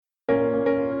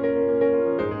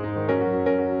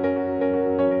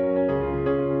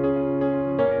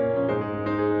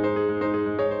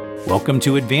Welcome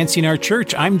to Advancing Our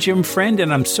Church. I'm Jim Friend,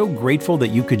 and I'm so grateful that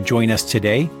you could join us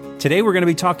today. Today, we're going to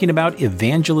be talking about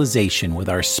evangelization with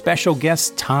our special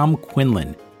guest, Tom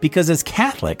Quinlan. Because as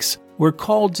Catholics, we're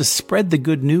called to spread the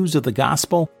good news of the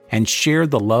gospel and share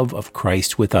the love of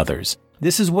Christ with others.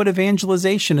 This is what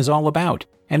evangelization is all about,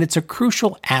 and it's a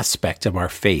crucial aspect of our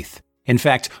faith. In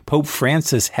fact, Pope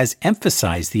Francis has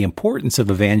emphasized the importance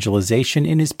of evangelization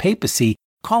in his papacy,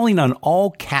 calling on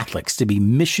all Catholics to be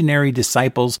missionary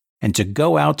disciples and to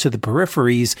go out to the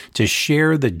peripheries to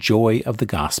share the joy of the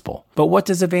gospel. But what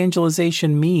does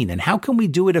evangelization mean, and how can we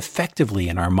do it effectively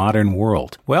in our modern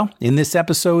world? Well, in this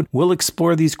episode, we'll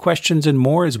explore these questions and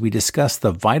more as we discuss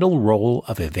the vital role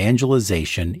of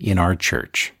evangelization in our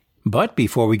church. But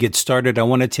before we get started, I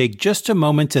want to take just a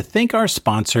moment to thank our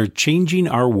sponsor, Changing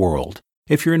Our World.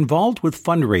 If you're involved with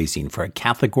fundraising for a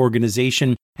Catholic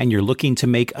organization and you're looking to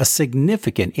make a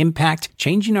significant impact,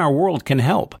 Changing Our World can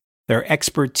help. Their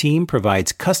expert team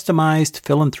provides customized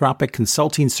philanthropic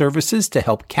consulting services to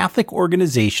help Catholic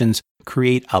organizations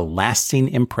create a lasting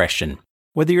impression.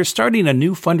 Whether you're starting a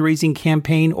new fundraising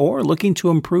campaign or looking to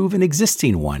improve an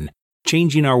existing one,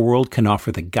 Changing Our World can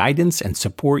offer the guidance and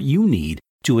support you need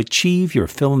to achieve your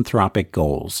philanthropic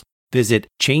goals. Visit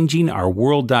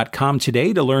changingourworld.com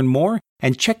today to learn more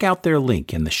and check out their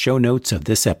link in the show notes of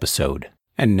this episode.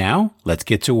 And now, let's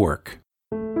get to work.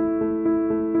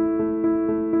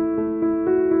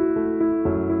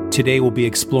 Today we'll be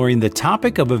exploring the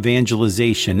topic of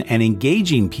evangelization and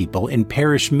engaging people in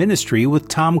parish ministry with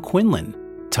Tom Quinlan.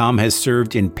 Tom has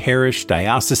served in parish,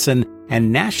 diocesan,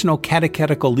 and national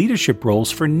catechetical leadership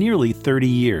roles for nearly 30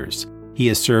 years. He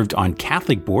has served on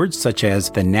Catholic boards such as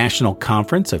the National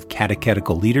Conference of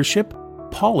Catechetical Leadership,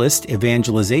 Paulist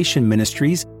Evangelization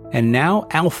Ministries, and now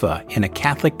Alpha in a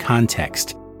Catholic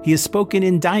context. He has spoken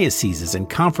in dioceses and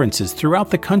conferences throughout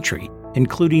the country,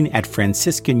 including at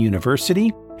Franciscan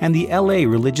University and the LA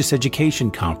Religious Education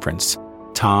Conference.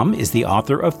 Tom is the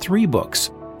author of 3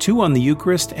 books, 2 on the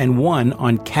Eucharist and 1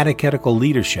 on catechetical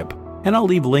leadership, and I'll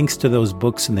leave links to those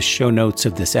books in the show notes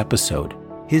of this episode.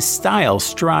 His style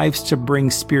strives to bring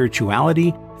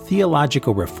spirituality,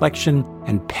 theological reflection,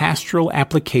 and pastoral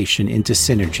application into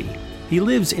synergy. He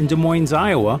lives in Des Moines,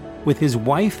 Iowa, with his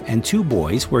wife and 2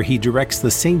 boys, where he directs the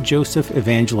St. Joseph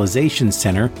Evangelization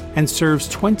Center and serves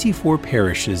 24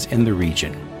 parishes in the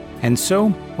region. And so,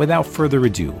 without further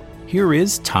ado, here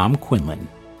is Tom Quinlan.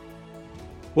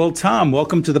 Well, Tom,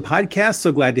 welcome to the podcast.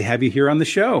 So glad to have you here on the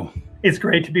show. It's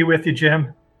great to be with you,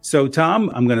 Jim. So, Tom,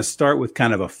 I'm going to start with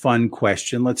kind of a fun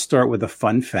question. Let's start with a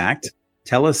fun fact.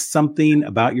 Tell us something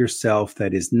about yourself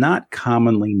that is not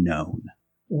commonly known.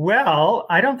 Well,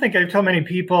 I don't think I've told many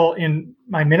people in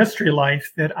my ministry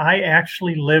life that I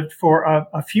actually lived for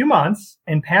a few months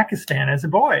in Pakistan as a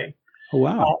boy. Oh,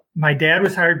 wow. My dad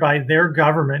was hired by their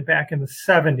government back in the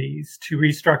 70s to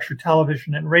restructure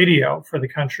television and radio for the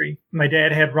country. My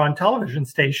dad had run television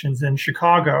stations in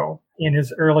Chicago in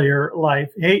his earlier life.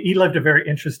 He lived a very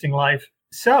interesting life.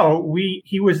 So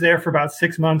he was there for about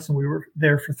 6 months and we were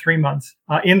there for 3 months.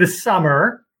 In the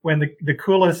summer, when the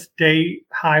coolest day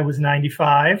high was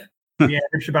 95, we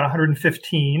averaged about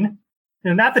 115.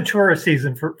 Not the tourist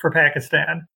season for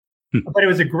Pakistan, but it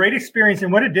was a great experience.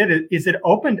 And what it did is it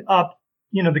opened up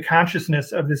the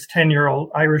consciousness of this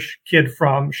 10-year-old Irish kid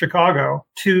from Chicago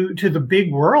to the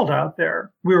big world out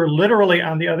there. We were literally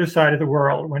on the other side of the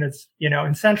world when it's,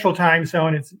 in Central Time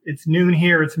Zone, it's noon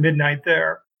here, it's midnight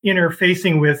there,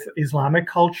 interfacing with Islamic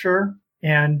culture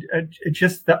and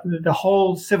just the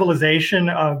whole civilization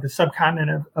of the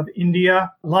subcontinent of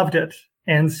India. Loved it.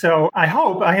 And so I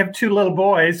have 2 little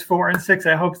boys, 4 and 6.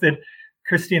 I hope that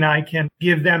Christy and I can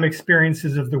give them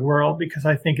experiences of the world because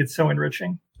I think it's so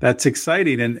enriching. That's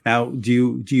exciting. And now,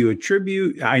 do you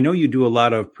attribute, I know you do a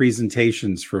lot of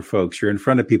presentations for folks. You're in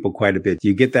front of people quite a bit. Do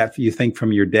you get that, you think,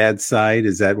 from your dad's side?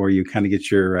 Is that where you kind of get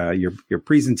your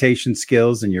presentation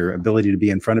skills and your ability to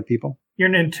be in front of people? You're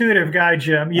an intuitive guy,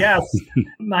 Jim. Yes.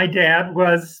 My dad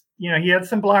was, he had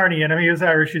some blarney in him. He was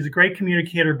Irish. He's a great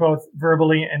communicator, both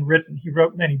verbally and written. He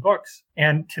wrote many books.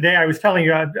 And today I was telling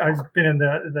you, I've been in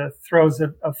the throes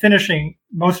of finishing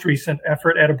most recent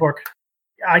effort at a book.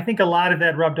 I think a lot of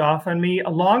that rubbed off on me,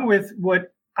 along with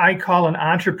what I call an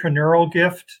entrepreneurial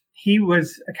gift. He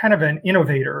was a kind of an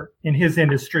innovator in his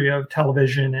industry of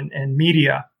television and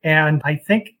media. And I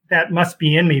think that must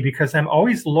be in me because I'm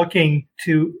always looking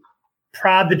to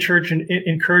prod the church and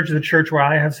encourage the church where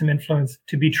I have some influence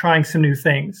to be trying some new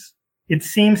things. It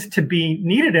seems to be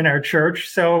needed in our church.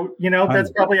 So,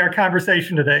 that's probably our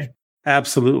conversation today.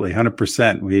 Absolutely,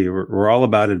 100%. We're all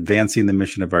about advancing the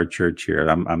mission of our church here.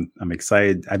 I'm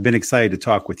excited. I've been excited to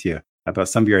talk with you about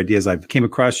some of your ideas. I came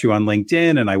across you on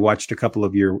LinkedIn and I watched a couple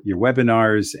of your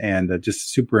webinars and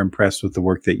just super impressed with the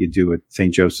work that you do at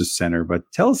St. Joseph's Center. But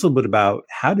tell us a little bit about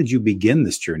how did you begin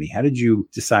this journey? How did you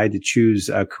decide to choose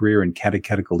a career in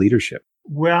catechetical leadership?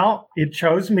 Well, it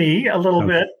chose me a little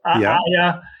bit.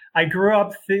 I grew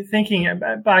up thinking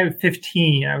by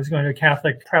 15, I was going to a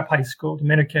Catholic prep high school,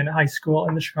 Dominican high school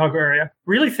in the Chicago area,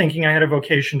 really thinking I had a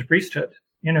vocation to priesthood.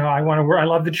 I want to work. I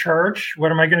love the church.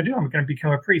 What am I going to do? I'm going to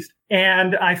become a priest.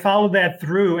 And I followed that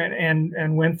through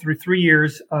and went through 3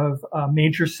 years of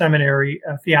major seminary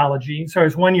theology. So I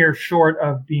was 1 year short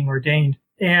of being ordained.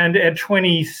 And at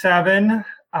 27,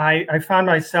 I found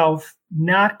myself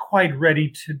not quite ready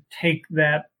to take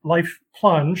that life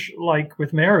plunge, like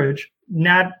with marriage,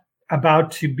 not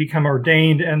about to become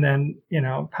ordained and then,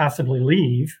 possibly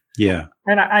leave. Yeah.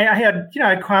 And I had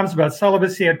qualms about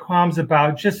celibacy, I had qualms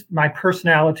about just my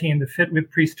personality and the fit with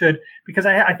priesthood, because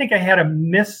I think I had a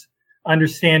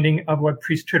misunderstanding of what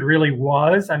priesthood really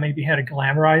was. I maybe had a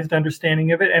glamorized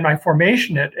understanding of it. And my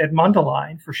formation at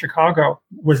Mundelein for Chicago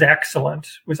was excellent,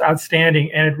 was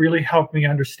outstanding. And it really helped me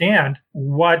understand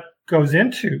what goes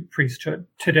into priesthood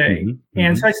today. Mm-hmm.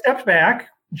 And so I stepped back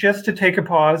just to take a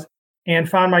pause and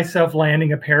found myself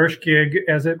landing a parish gig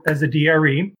as a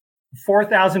DRE,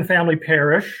 4,000 family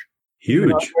parish,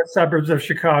 huge suburbs of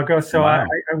Chicago. So wow.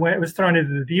 I was thrown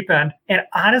into the deep end. And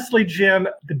honestly, Jim,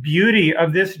 the beauty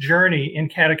of this journey in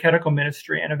catechetical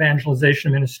ministry and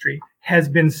evangelization ministry has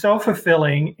been so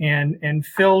fulfilling and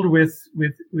filled with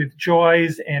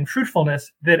joys and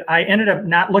fruitfulness that I ended up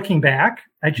not looking back.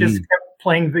 I just kept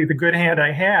playing the good hand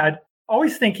I had,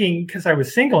 always thinking, because I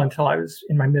was single until I was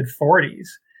in my mid-40s,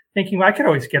 thinking, well, I could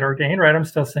always get ordained, right? I'm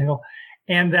still single.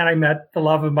 And then I met the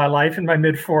love of my life in my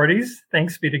mid-40s.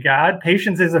 Thanks be to God.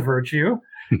 Patience is a virtue.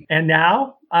 And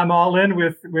now I'm all in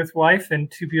with wife and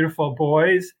 2 beautiful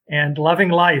boys and loving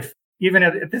life. Even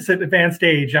at this advanced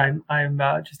age, I'm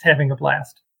just having a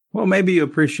blast. Well, maybe you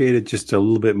appreciate it just a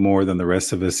little bit more than the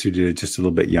rest of us who did it just a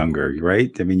little bit younger,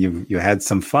 right? I mean, you had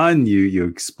some fun, you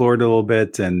explored a little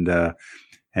bit,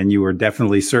 and you were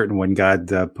definitely certain when God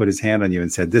put his hand on you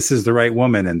and said, this is the right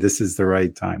woman and this is the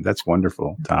right time. That's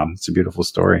wonderful, Tom. It's a beautiful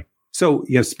story. So,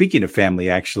 speaking of family,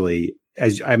 actually,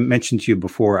 as I mentioned to you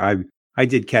before, I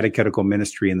did catechetical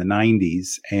ministry in the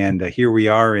 90s, and here we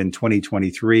are in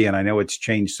 2023. And I know it's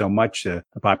changed so much. The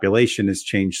population has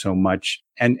changed so much.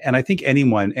 And I think any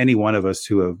one of us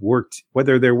who have worked,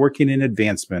 whether they're working in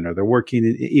advancement or they're working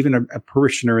in, even a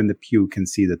parishioner in the pew can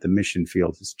see that the mission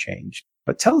field has changed.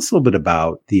 But tell us a little bit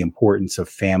about the importance of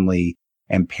family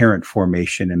and parent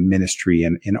formation and ministry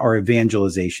and in our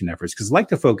evangelization efforts. Because I'd like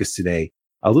to focus today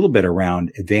a little bit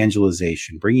around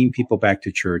evangelization, bringing people back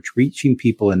to church, reaching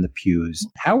people in the pews.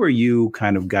 How are you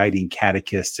kind of guiding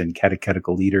catechists and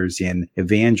catechetical leaders in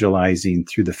evangelizing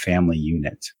through the family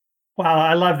unit? Wow,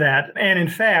 I love that. And in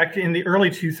fact, in the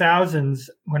early 2000s,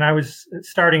 when I was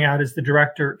starting out as the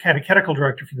catechetical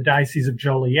director for the Diocese of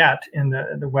Joliet in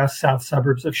the west-south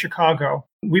suburbs of Chicago,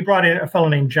 we brought in a fellow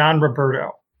named John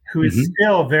Roberto, who is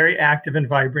still very active and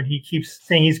vibrant. He keeps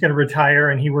saying he's going to retire,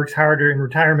 and he works harder in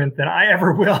retirement than I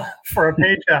ever will for a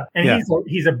paycheck. And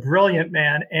he's a brilliant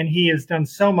man, and he has done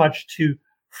so much to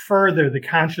further the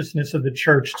consciousness of the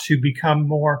church to become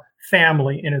more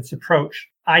family in its approach.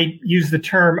 I use the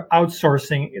term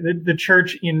outsourcing. The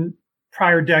church in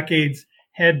prior decades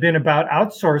had been about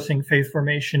outsourcing faith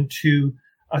formation to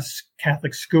a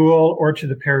Catholic school or to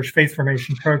the parish faith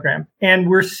formation program. And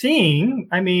we're seeing,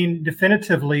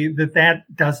 definitively that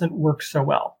doesn't work so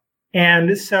well.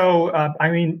 And so,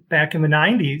 back in the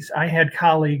 90s, I had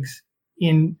colleagues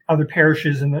in other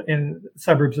parishes in the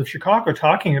suburbs of Chicago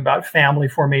talking about family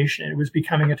formation. It was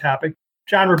becoming a topic.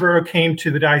 John Roberto came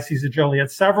to the Diocese of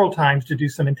Joliet several times to do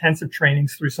some intensive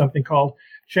trainings through something called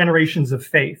Generations of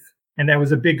Faith. And that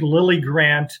was a big Lilly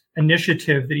Grant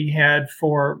initiative that he had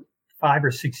for 5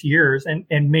 or 6 years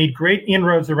and made great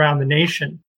inroads around the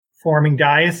nation, forming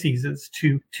dioceses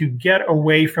to get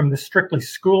away from the strictly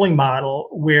schooling model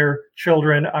where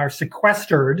children are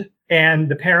sequestered and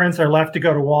the parents are left to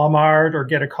go to Walmart or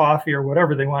get a coffee or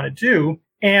whatever they want to do.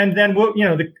 And then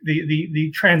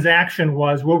the transaction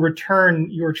was, we'll return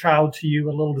your child to you,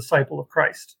 a little disciple of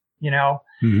Christ,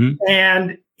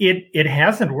 and it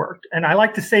hasn't worked. And I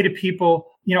like to say to people,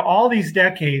 all these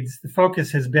decades, the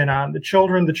focus has been on the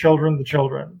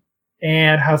children.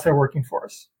 And how's that working for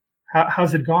us?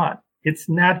 How's it gone? It's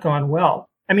not gone well.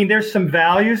 There's some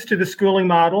values to the schooling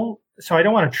model, so I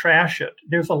don't want to trash it.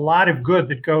 There's a lot of good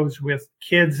that goes with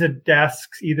kids at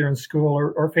desks, either in school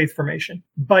or faith formation,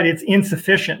 but it's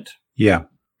insufficient. Yeah.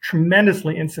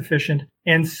 Tremendously insufficient.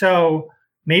 And so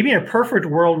Maybe in a perfect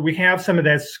world, we have some of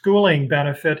that schooling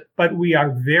benefit, but we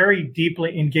are very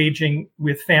deeply engaging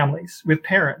with families, with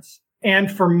parents.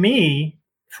 And for me,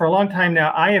 for a long time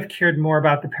now, I have cared more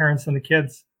about the parents than the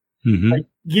kids. Mm-hmm. Like,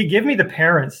 you give me the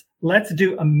parents. Let's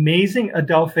do amazing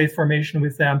adult faith formation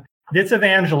with them. It's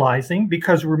evangelizing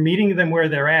because we're meeting them where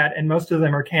they're at. And most of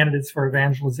them are candidates for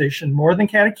evangelization more than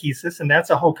catechesis. And that's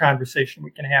a whole conversation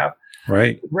we can have.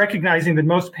 Right. Recognizing that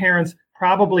most parents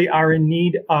probably are in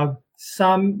need of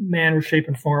some manner, shape,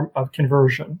 and form of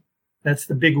conversion. That's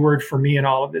the big word for me in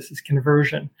all of this is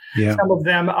conversion. Yeah. Some of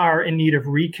them are in need of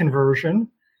reconversion.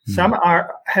 Some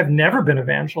have never been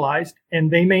evangelized,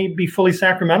 and they may be fully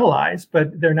sacramentalized,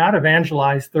 but they're not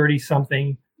evangelized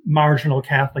 30-something marginal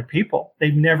Catholic people.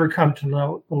 They've never come to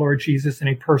know the Lord Jesus in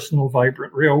a personal,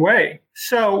 vibrant, real way.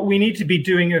 So we need to be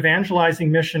doing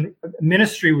evangelizing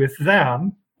ministry with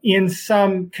them in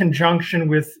some conjunction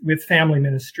with family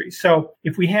ministry. So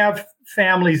if we have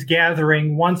families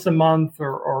gathering once a month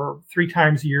or 3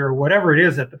 times a year or whatever it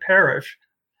is at the parish,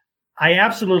 I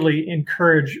absolutely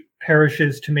encourage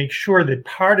parishes to make sure that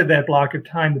part of that block of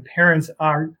time, the parents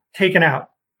are taken out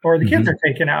or the kids are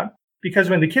taken out. Because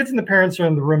when the kids and the parents are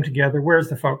in the room together, where's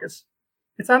the focus?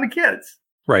 It's on the kids.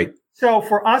 Right. So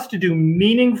for us to do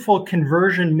meaningful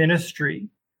conversion ministry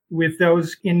with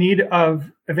those in need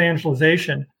of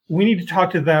evangelization, we need to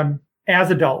talk to them as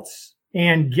adults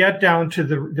and get down to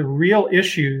the real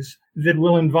issues that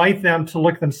will invite them to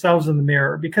look themselves in the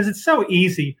mirror, because it's so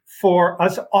easy for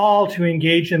us all to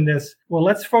engage in this. Well,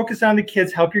 let's focus on the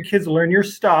kids, help your kids learn your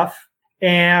stuff.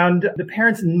 And the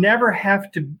parents never have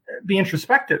to be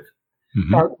introspective.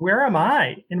 Where am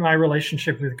I in my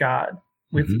relationship with God,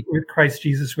 with Christ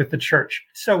Jesus, with the church?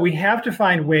 So we have to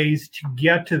find ways to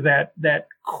get to that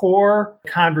core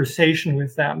conversation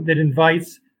with them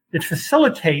that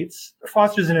facilitates,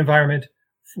 fosters an environment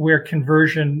where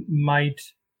conversion might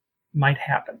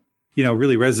happen. You know,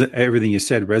 really, everything you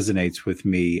said resonates with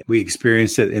me. We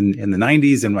experienced it in the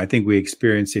 90s, and I think we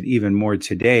experience it even more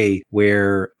today,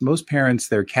 where most parents,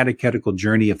 their catechetical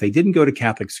journey, if they didn't go to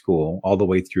Catholic school all the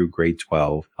way through grade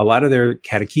 12, a lot of their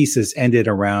catechesis ended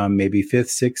around maybe 5th,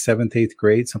 6th, 7th, 8th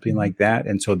grade, something like that.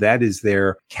 And so that is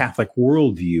their Catholic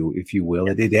worldview, if you will.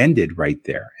 It ended right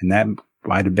there. And that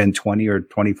might have been 20 or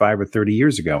 25 or 30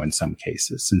 years ago in some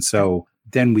cases. And so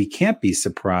then we can't be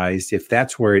surprised if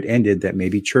that's where it ended, that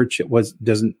maybe church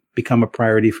doesn't become a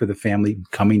priority for the family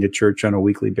coming to church on a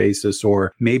weekly basis,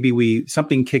 or maybe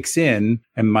something kicks in.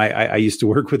 And I used to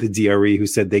work with a DRE who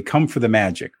said they come for the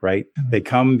magic, right? They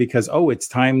come because, it's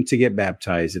time to get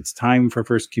baptized. It's time for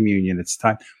First Communion. It's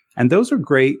time. And those are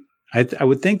great. I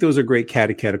would think those are great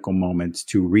catechetical moments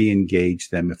to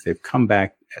re-engage them. If they've come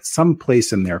back at some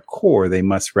place in their core, they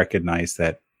must recognize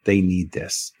that they need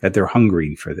this, that they're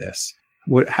hungering for this.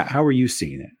 How are you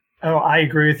seeing it? Oh, I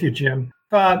agree with you, Jim.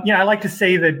 I like to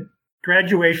say that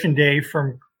graduation day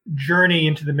from journey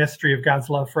into the mystery of God's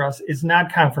love for us is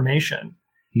not confirmation.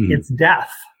 It's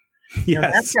death.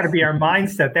 Yes. That's got to be our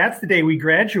mindset. That's the day we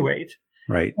graduate.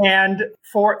 Right. And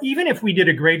even if we did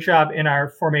a great job in our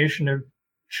formation of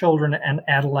children and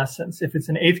adolescents, if it's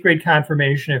an 8th grade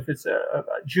confirmation, if it's a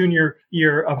junior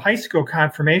year of high school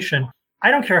confirmation, I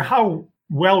don't care how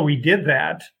well we did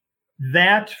that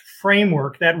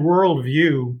framework, that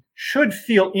worldview should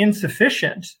feel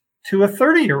insufficient to a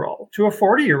 30-year-old, to a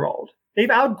 40-year-old. They've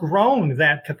outgrown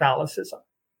that Catholicism.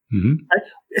 Right?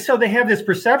 So they have this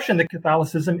perception that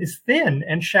Catholicism is thin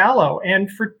and shallow and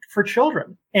for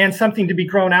children and something to be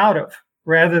grown out of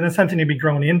rather than something to be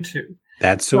grown into.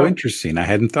 That's so interesting. I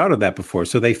hadn't thought of that before.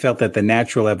 So they felt that the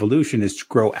natural evolution is to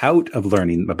grow out of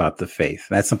learning about the faith.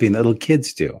 That's something that little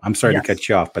kids do. I'm sorry to cut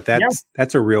you off, but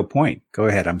that's a real point. Go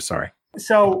ahead. I'm sorry.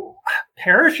 So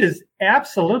parishes,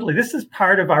 absolutely. This is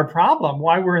part of our problem,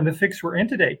 why we're in the fix we're in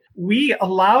today. We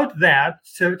allowed that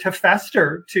to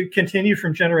fester, to continue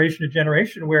from generation to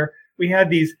generation, where we had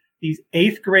these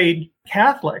 8th grade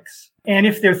Catholics. And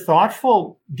if they're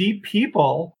thoughtful, deep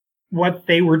people, what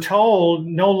they were told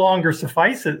no longer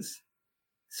suffices.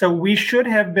 So we should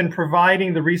have been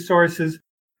providing the resources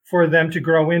for them to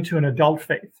grow into an adult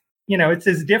faith. It's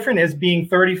as different as being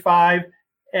 35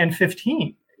 and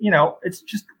 15. It's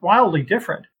just wildly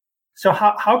different. So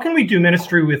how can we do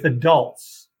ministry with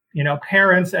adults,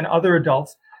 parents and other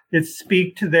adults that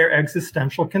speak to their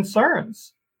existential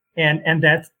concerns? And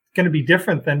that's going to be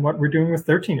different than what we're doing with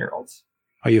 13-year-olds.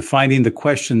 Are you finding the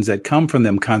questions that come from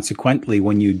them consequently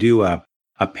when you do a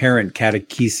parent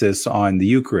catechesis on the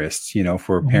Eucharist,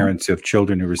 for parents of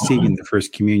children who are receiving the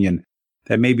First Communion,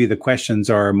 that maybe the questions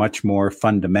are much more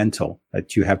fundamental,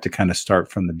 that you have to kind of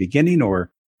start from the beginning,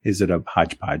 or is it a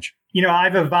hodgepodge?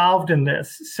 I've evolved in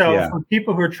this. So Yeah. for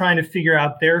people who are trying to figure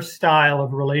out their style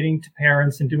of relating to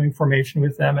parents and doing formation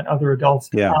with them and other adults,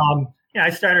 Yeah. I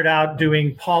started out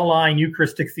doing Pauline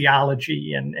Eucharistic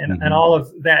theology and all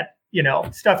of that,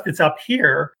 stuff that's up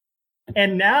here.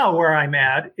 And now where I'm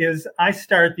at is I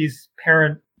start these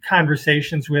parent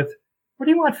conversations with, what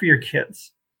do you want for your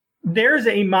kids? There's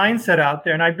a mindset out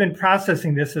there, and I've been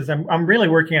processing this as I'm really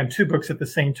working on 2 books at the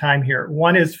same time here.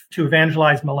 One is to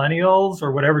evangelize millennials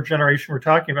or whatever generation we're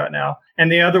talking about now.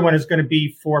 And the other one is going to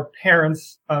be for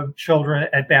parents of children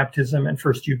at baptism and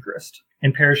First Eucharist.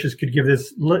 And parishes could give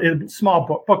this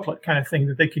small booklet kind of thing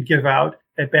that they could give out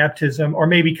at baptism, or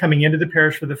maybe coming into the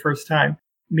parish for the first time,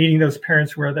 meeting those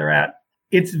parents where they're at.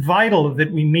 It's vital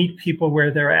that we meet people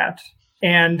where they're at.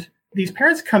 And these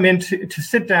parents come in to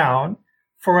sit down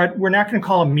for what we're not going to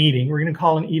call a meeting. We're going to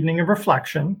call an evening of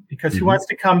reflection, because who wants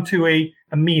to come to a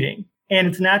meeting? And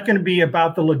it's not going to be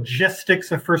about the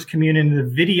logistics of First Communion, the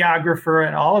videographer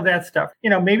and all of that stuff.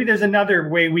 Maybe there's another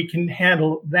way we can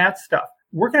handle that stuff.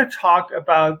 We're going to talk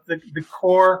about the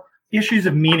core issues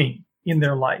of meaning in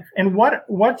their life and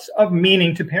what's of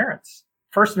meaning to parents.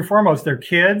 First and foremost, their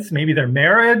kids, maybe their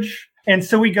marriage. And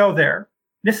so we go there.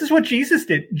 This is what Jesus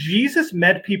did. Jesus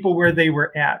met people where they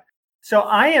were at. So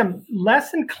I am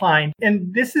less inclined,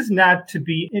 and this is not to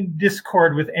be in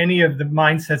discord with any of the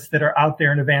mindsets that are out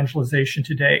there in evangelization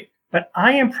today, but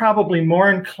I am probably more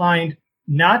inclined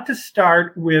not to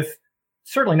start with,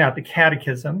 certainly not the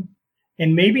catechism,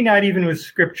 and maybe not even with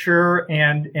scripture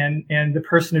and the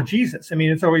person of Jesus. I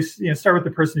mean, it's always, start with the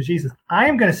person of Jesus. I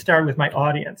am going to start with my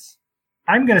audience.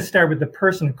 I'm going to start with the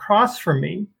person across from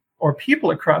me or people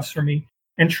across from me,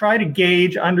 and try to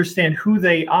gauge, understand who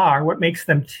they are, what makes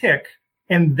them tick.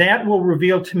 And that will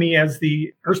reveal to me, as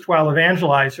the erstwhile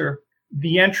evangelizer,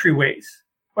 the entryways.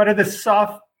 What are the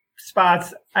soft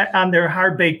spots on their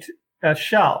hard-baked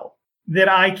shell that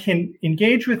I can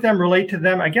engage with them, relate to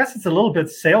them? I guess it's a little bit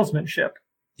salesmanship.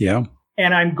 Yeah.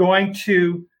 And I'm going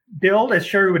to build, as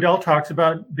Sherry Waddell talks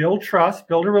about, build trust,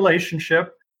 build a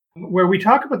relationship where we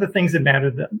talk about the things that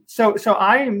matter to them. So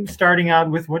I am starting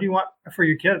out with, what do you want for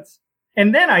your kids?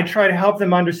 And then I try to help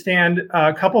them understand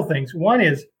a couple things. One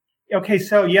is, okay,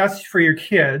 so yes, for your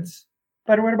kids,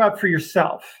 but what about for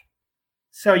yourself?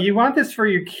 So you want this for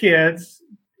your kids.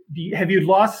 Have you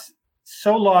lost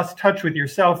touch with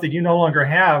yourself that you no longer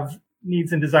have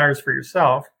needs and desires for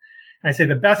yourself? And I say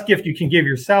the best gift you can give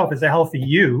yourself is a healthy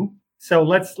you. So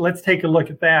let's take a look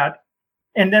at that.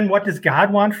 And then what does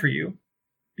God want for you?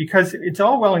 Because it's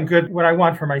all well and good what I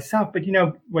want for myself, but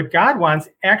what God wants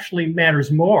actually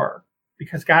matters more,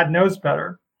 because God knows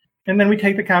better. And then we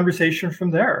take the conversation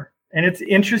from there. And it's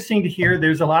interesting to hear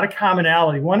there's a lot of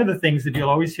commonality. One of the things that you'll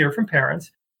always hear from parents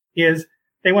is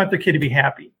they want their kid to be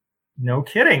happy. No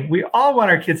kidding. We all want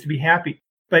our kids to be happy.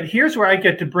 But here's where I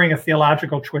get to bring a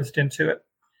theological twist into it.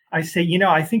 I say,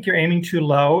 I think you're aiming too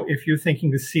low if you're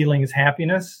thinking the ceiling is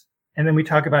happiness. And then we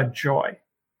talk about joy.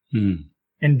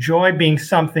 And joy being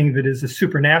something that is a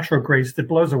supernatural grace that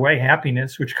blows away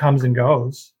happiness, which comes and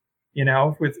goes,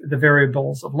 with the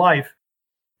variables of life.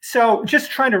 So just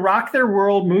trying to rock their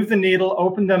world, move the needle,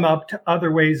 open them up to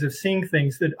other ways of seeing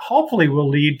things that hopefully will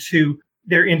lead to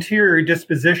their interior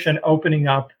disposition opening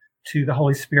up to the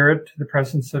Holy Spirit, to the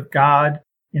presence of God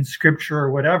in Scripture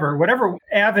or whatever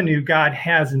avenue God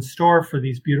has in store for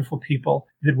these beautiful people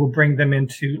that will bring them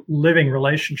into living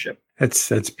relationship.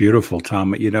 That's beautiful,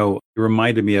 Tom. It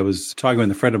reminded me, I was talking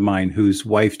with a friend of mine whose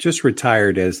wife just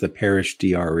retired as the parish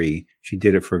DRE. She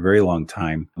did it for a very long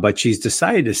time, but she's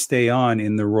decided to stay on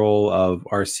in the role of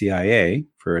RCIA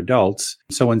for adults.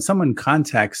 So when someone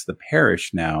contacts the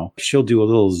parish now, she'll do a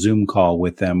little Zoom call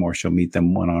with them, or she'll meet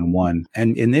them one-on-one.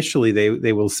 And initially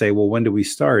they will say, well, when do we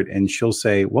start? And she'll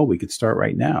say, well, we could start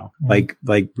right now. Mm-hmm.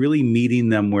 Like really meeting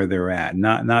them where they're at,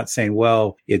 not saying,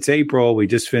 well, it's April, we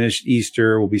just finished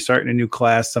Easter, we'll be starting a new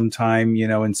class sometime,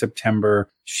 in September.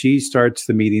 She starts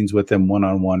the meetings with them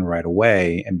one-on-one right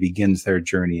away and begins their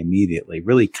journey immediately,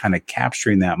 really kind of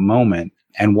capturing that moment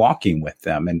and walking with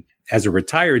them. And as a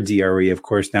retired DRE, of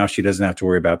course, now she doesn't have to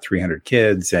worry about 300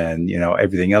 kids and,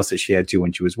 everything else that she had to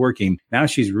when she was working. Now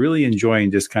she's really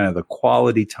enjoying just kind of the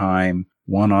quality time,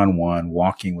 one-on-one,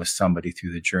 walking with somebody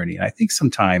through the journey. And I think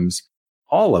sometimes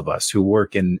all of us who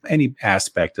work in any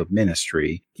aspect of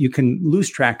ministry, you can lose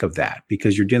track of that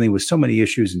because you're dealing with so many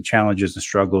issues and challenges and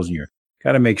struggles, and you're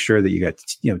got to make sure that you got,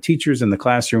 teachers in the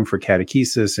classroom for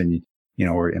catechesis, and,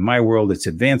 or in my world, it's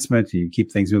advancement, and you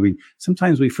keep things moving.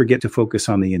 Sometimes we forget to focus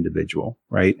on the individual,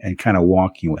 right? And kind of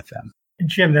walking with them.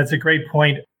 Jim, that's a great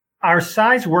point. Our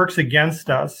size works against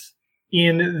us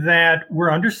in that we're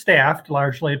understaffed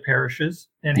largely at parishes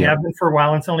and have been for a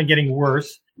while. And it's only getting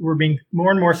worse. we're being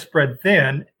more and more spread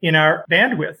thin in our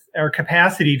bandwidth, our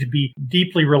capacity to be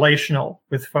deeply relational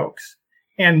with folks.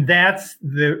 And that's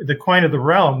the coin of the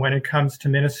realm when it comes to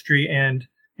ministry and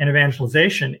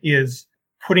evangelization, is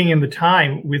putting in the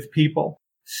time with people.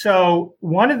 So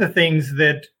one of the things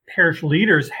that parish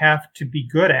leaders have to be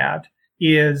good at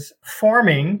is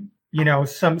forming,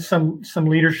 some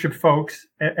leadership folks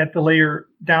at the layer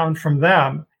down from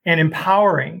them, and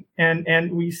empowering,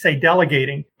 and we say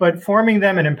delegating, but forming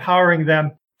them and empowering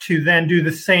them to then do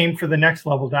the same for the next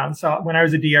level down. So when I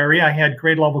was a DRE, I had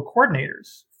grade level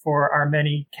coordinators for our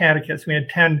many catechists. We had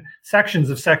 10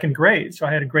 sections of second grade, so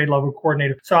I had a grade level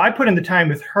coordinator. So I put in the time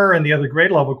with her and the other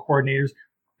grade level coordinators,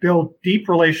 build deep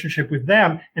relationship with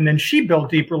them, and then she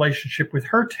built deep relationship with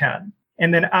her 10,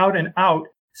 and then out and out.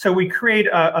 So we create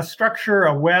a structure,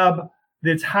 a web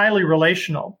that's highly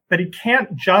relational, but it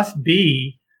can't just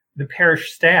be the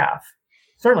parish staff.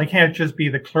 Certainly can't just be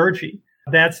the clergy.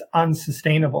 That's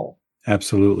unsustainable.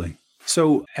 Absolutely.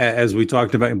 So as we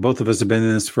talked about, both of us have been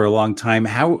in this for a long time.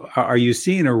 How are you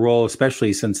seeing a role,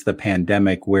 especially since the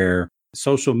pandemic, where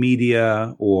social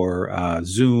media or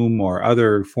Zoom or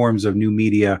other forms of new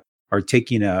media are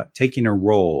taking a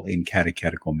role in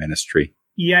catechetical ministry?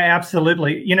 Yeah,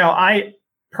 absolutely. I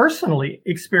personally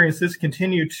experienced this,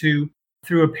 continue to,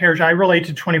 through a parish. I relate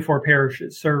to 24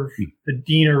 parishes, serve the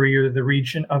deanery or the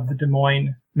region of the Des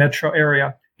Moines metro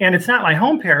area. And it's not my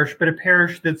home parish, but a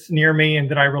parish that's near me and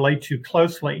that I relate to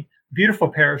closely. Beautiful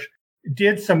parish.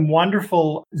 Did some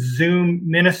wonderful Zoom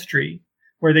ministry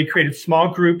where they created small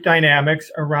group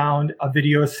dynamics around a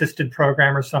video assisted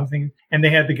program or something. And they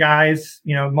had the guys,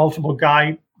 multiple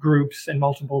guy groups and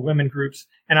multiple women groups.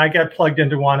 And I got plugged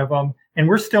into one of them, and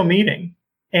we're still meeting.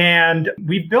 And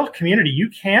we've built community. You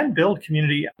can build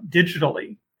community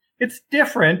digitally. It's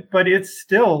different, but it's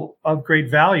still of great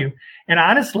value. And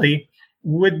honestly,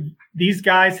 would these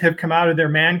guys have come out of their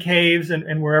man caves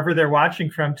and wherever they're watching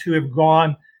from to have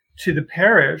gone to the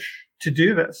parish to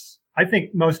do this? I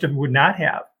think most of them would not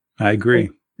have. I agree.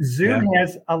 Zoom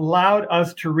has allowed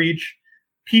us to reach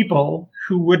people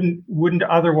who wouldn't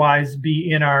otherwise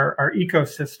be in our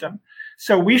ecosystem.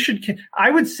 So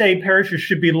I would say parishes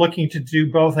should be looking to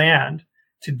do both, and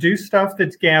to do stuff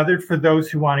that's gathered for those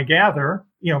who want to gather,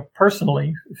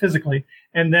 personally, physically,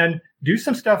 and then do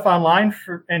some stuff online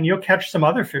and you'll catch some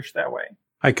other fish that way.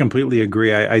 I completely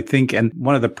agree. I think, and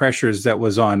one of the pressures that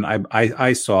was on,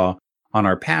 I saw on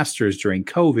our pastors during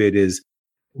COVID is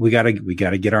we got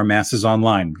to get our masses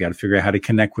online. We got to figure out how to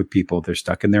connect with people. They're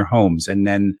stuck in their homes. And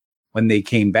then when they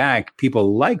came back,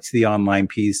 people liked the online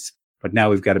piece, but now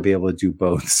we've got to be able to do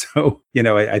both. So,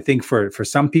 I think for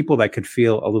some people that could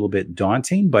feel a little bit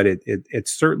daunting, but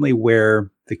it's certainly where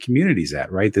the community's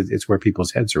at, right? It's where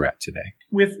people's heads are at today.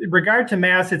 With regard to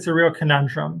Mass, it's a real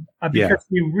conundrum because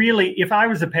if I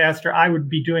was a pastor, I would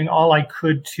be doing all I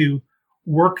could to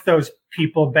work those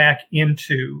people back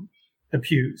into the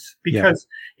pews because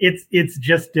it's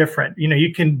just different.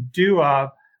 You can do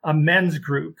a men's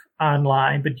group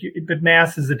online, but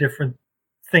Mass is a different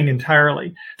thing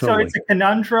entirely. Totally. So it's a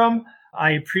conundrum.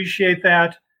 I appreciate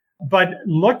that. But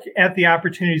look at the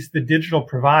opportunities the digital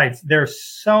provides. There are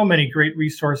so many great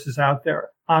resources out there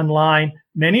online,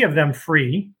 many of them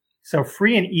free. So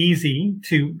free and easy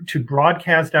to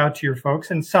broadcast out to your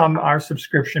folks, and some are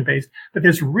subscription based, but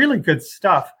there's really good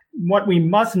stuff. What we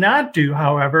must not do,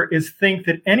 however, is think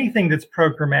that anything that's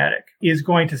programmatic is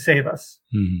going to save us.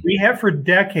 Mm-hmm. We have for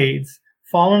decades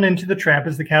fallen into the trap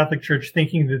as the Catholic Church,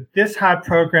 thinking that this hot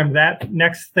program, that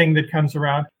next thing that comes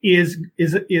around is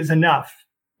enough.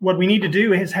 What we need to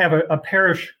do is have a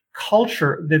parish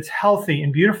culture that's healthy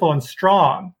and beautiful and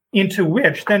strong, into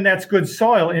which then that's good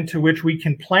soil into which we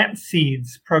can plant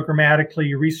seeds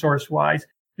programmatically, resource-wise,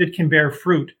 that can bear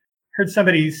fruit. Heard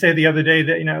somebody say the other day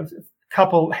that, a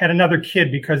couple had another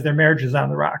kid because their marriage is on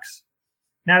the rocks.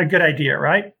 Not a good idea,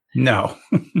 right? No.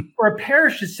 For a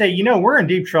parish to say, we're in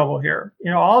deep trouble here.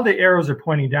 All the arrows are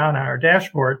pointing down on our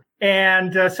dashboard.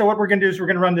 And so what we're going to do is we're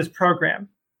going to run this program.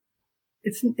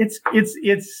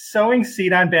 It's sowing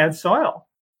seed on bad soil.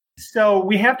 So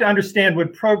we have to understand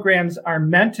what programs are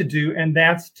meant to do, and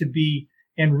that's to be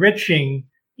enriching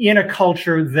in a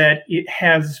culture that it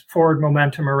has forward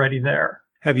momentum already there.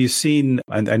 Have you seen,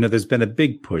 and I know there's been a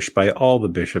big push by all the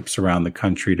bishops around the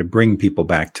country to bring people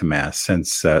back to Mass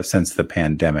since the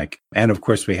pandemic. And of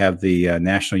course, we have the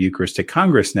National Eucharistic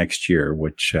Congress next year,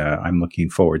 which I'm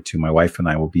looking forward to. My wife and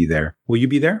I will be there. Will you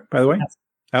be there, by the way? Yes.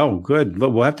 Oh, good.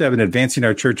 We'll have to have an Advancing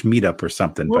Our Church meetup or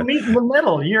something. We'll meet in the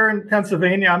middle. You're in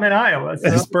Pennsylvania. I'm in Iowa. So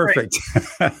that's perfect.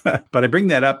 But I bring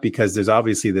that up because there's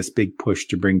obviously this big push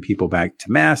to bring people back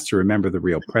to Mass, to remember the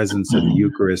real presence of the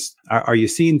Eucharist. Are you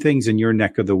seeing things in your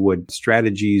neck of the wood,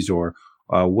 strategies or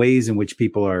ways in which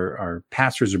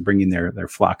pastors are bringing their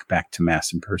flock back to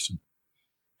Mass in person?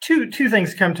 Two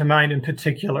things come to mind in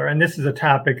particular, and this is a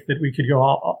topic that we could go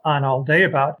on all day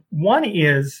about. One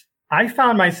is, I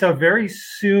found myself very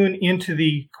soon into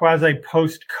the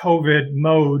quasi-post-COVID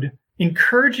mode,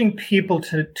 encouraging people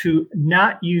to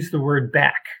not use the word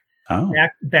back. Oh.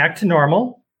 Back to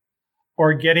normal,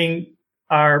 or getting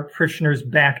our parishioners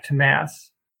back to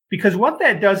Mass. Because what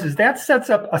that does is that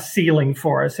sets up a ceiling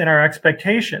for us in our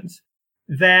expectations.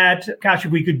 That, gosh,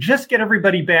 if we could just get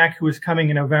everybody back who was coming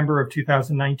in November of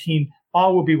 2019,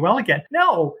 all will be well again.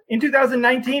 No, in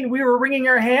 2019, we were wringing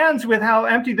our hands with how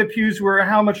empty the pews were,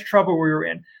 how much trouble we were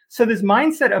in. So this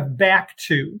mindset of back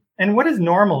to, and what is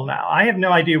normal now? I have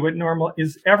no idea what normal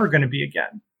is ever going to be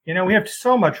again. We have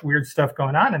so much weird stuff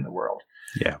going on in the world.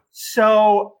 Yeah.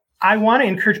 So I want to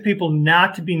encourage people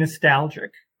not to be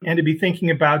nostalgic and to be thinking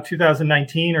about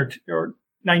 2019 or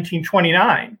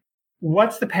 1929.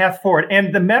 What's the path forward?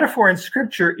 And the metaphor in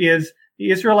Scripture is the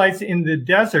Israelites in the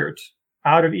desert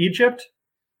out of Egypt.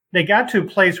 They got to a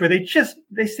place where they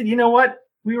said, you know what?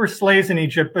 We were slaves in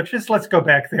Egypt, but just let's go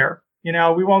back there.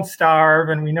 We won't starve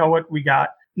and we know what we got.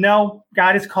 No,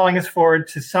 God is calling us forward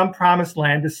to some promised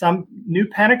land, to some new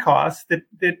Pentecost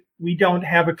that we don't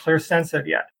have a clear sense of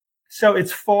yet. So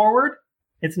it's forward.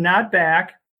 It's not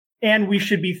back. And we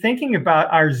should be thinking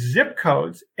about our zip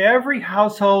codes. Every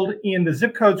household in the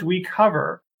zip codes we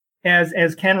cover,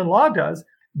 as canon law does,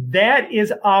 that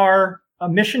is our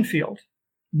mission field,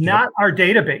 not our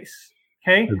database.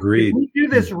 Okay? Agreed. If we do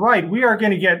this right, we are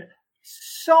going to get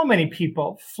so many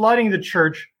people flooding the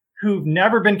church who've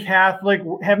never been Catholic,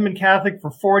 haven't been Catholic for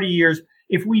 40 years.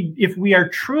 If we are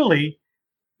truly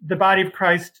the body of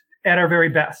Christ at our very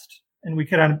best. And we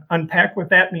could unpack what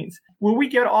that means. Will we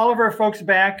get all of our folks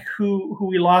back who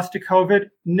we lost to COVID?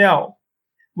 No.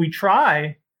 We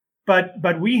try,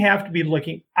 but we have to be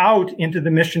looking out into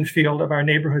the mission field of our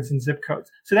neighborhoods and zip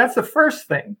codes. So that's the first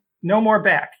thing. No more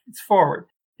back. It's forward.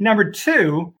 Number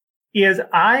two is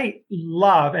I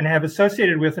love and have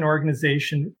associated with an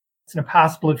organization. It's an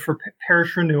apostolate for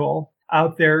parish renewal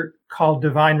out there called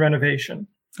Divine Renovation.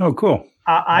 Oh, cool.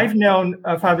 I've known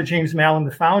Father James Mallon,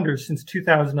 the founder, since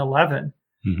 2011.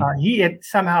 Mm-hmm. He had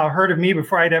somehow heard of me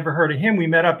before I'd ever heard of him. We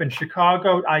met up in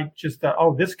Chicago. I just thought,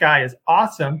 oh, this guy is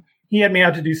awesome. He had me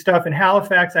out to do stuff in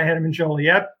Halifax. I had him in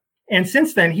Joliet. And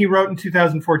since then, he wrote in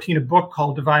 2014 a book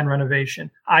called Divine Renovation.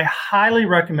 I highly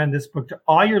recommend this book to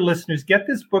all your listeners. Get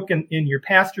this book in your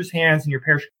pastor's hands, in your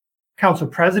parish council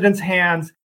president's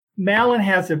hands. Mallon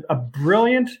has a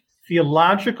brilliant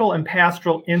theological and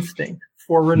pastoral instinct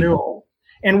for renewal.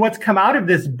 And what's come out of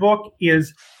this book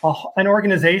is an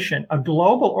organization, a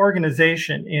global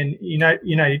organization in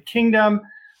United Kingdom,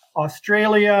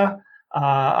 Australia,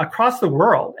 across the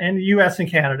world, and the U.S. and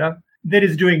Canada, that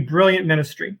is doing brilliant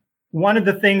ministry. One of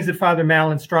the things that Father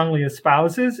Mallon strongly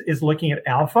espouses is looking at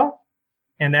Alpha,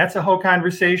 and that's a whole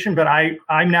conversation, but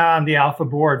I'm now on the Alpha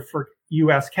board for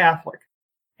U.S. Catholic,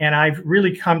 and I've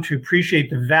really come to appreciate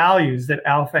the values that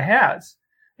Alpha has.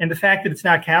 And the fact that it's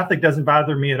not Catholic doesn't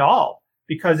bother me at all,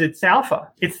 because it's Alpha.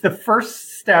 It's the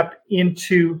first step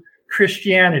into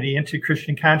Christianity, into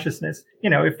Christian consciousness.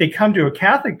 If they come to a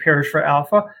Catholic parish for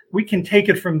Alpha, we can take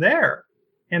it from there,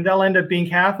 and they'll end up being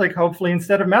Catholic, hopefully,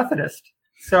 instead of Methodist.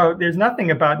 So there's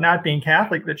nothing about not being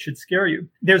Catholic that should scare you.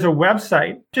 There's a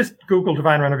website, just Google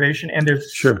Divine Renovation, and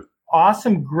there's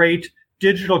awesome, great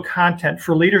digital content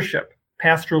for leadership,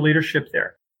 pastoral leadership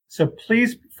there. So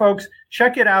please, folks,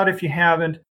 check it out if you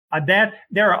haven't.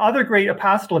 There are other great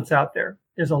apostolates out there.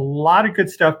 There's a lot of good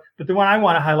stuff, but the one I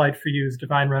want to highlight for you is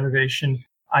Divine Renovation.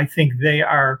 I think they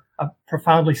are a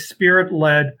profoundly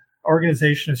spirit-led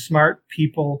organization of smart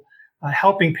people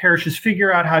helping parishes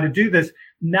figure out how to do this,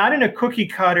 not in a cookie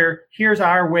cutter, here's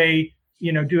our way,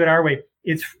 do it our way.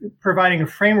 It's providing a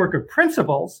framework of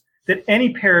principles that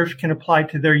any parish can apply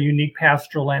to their unique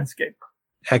pastoral landscape.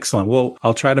 Excellent. Well,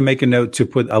 I'll try to make a note to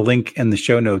put a link in the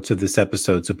show notes of this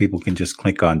episode so people can just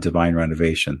click on Divine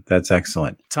Renovation. That's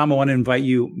excellent. Tom, I want to invite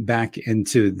you back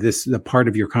into the part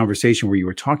of your conversation where you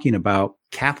were talking about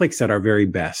Catholics at our very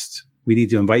best. We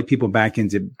need to invite people back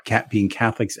into being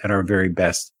Catholics at our very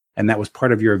best. And that was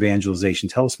part of your evangelization.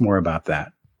 Tell us more about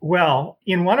that. Well,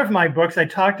 in one of my books, I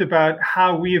talked about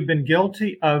how we have been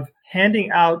guilty of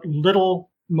handing out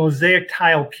little mosaic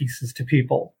tile pieces to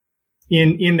people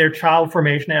in their child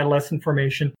formation, adolescent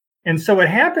formation. And so what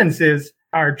happens is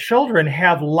our children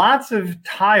have lots of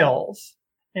tiles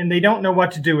and they don't know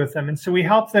what to do with them. And so we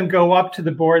help them go up to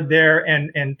the board there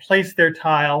and place their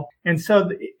tile. And so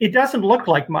it doesn't look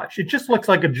like much. It just looks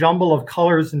like a jumble of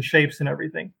colors and shapes and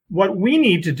everything. What we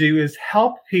need to do is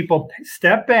help people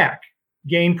step back,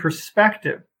 gain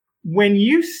perspective. When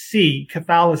you see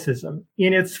Catholicism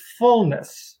in its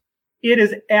fullness, it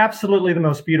is absolutely the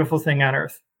most beautiful thing on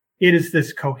earth. It is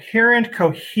this coherent,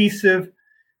 cohesive,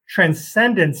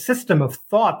 transcendent system of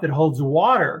thought that holds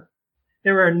water.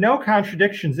 There are no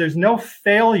contradictions. There's no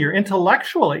failure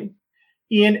intellectually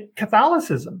in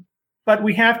Catholicism. But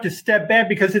we have to step back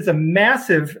because it's a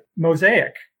massive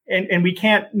mosaic and we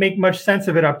can't make much sense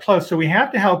of it up close. So we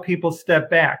have to help people step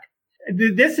back.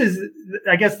 This is,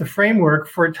 I guess, the framework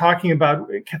for talking about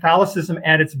Catholicism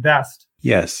at its best.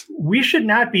 Yes. We should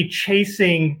not be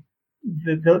chasing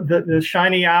the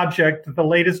shiny object, the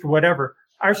latest whatever.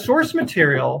 Our source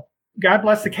material, God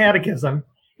bless the Catechism,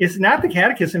 is not the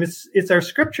Catechism. It's our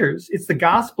scriptures. It's the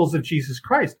Gospels of Jesus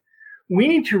Christ. We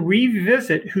need to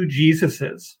revisit who Jesus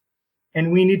is.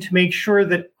 And we need to make sure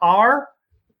that our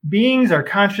beings, our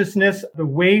consciousness, the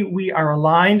way we are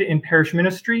aligned in parish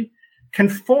ministry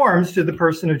conforms to the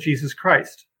person of Jesus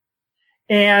Christ.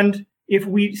 And if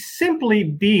we simply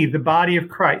be the body of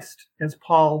Christ, as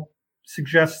Paul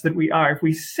suggests that we are, if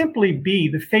we simply be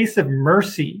the face of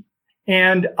mercy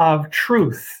and of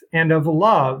truth and of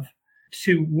love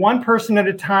to one person at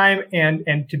a time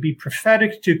and to be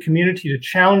prophetic to community, to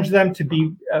challenge them to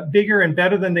be bigger and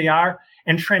better than they are,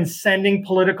 and transcending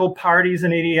political parties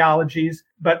and ideologies,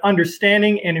 but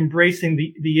understanding and embracing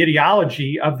the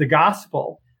ideology of the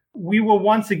gospel, we will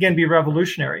once again be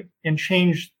revolutionary and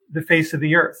change the face of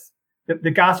the earth.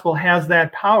 The gospel has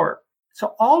that power.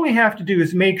 So all we have to do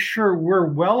is make sure we're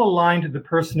well aligned to the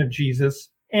person of Jesus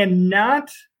and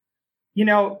not,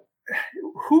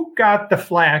 who got the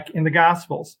flack in the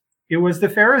Gospels? It was the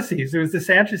Pharisees. It was the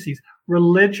Sadducees.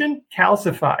 Religion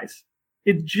calcifies.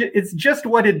 It's just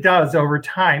what it does over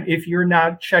time if you're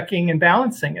not checking and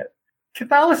balancing it.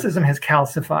 Catholicism has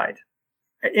calcified.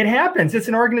 It happens. It's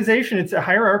an organization. It's a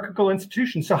hierarchical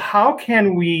institution. So how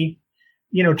can we,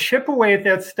 chip away at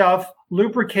that stuff,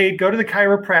 lubricate, go to the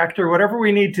chiropractor, whatever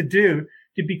we need to do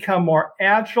to become more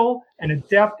agile and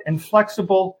adept and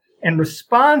flexible and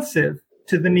responsive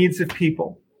to the needs of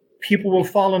people. People will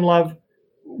fall in love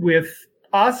with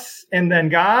us and then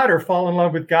God, or fall in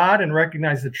love with God and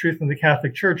recognize the truth in the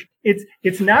Catholic Church.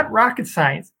 It's not rocket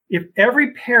science. If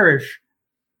every parish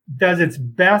does its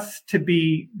best to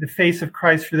be the face of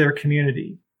Christ for their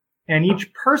community, and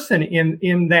each person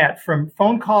in that, from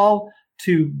phone call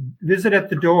to visit at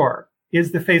the door,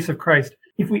 is the face of Christ.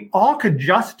 If we all could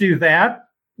just do that,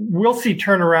 we'll see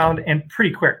turnaround, and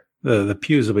pretty quick. The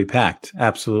pews will be packed.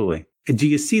 Absolutely. Do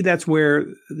you see that's where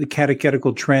the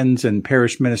catechetical trends and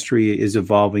parish ministry is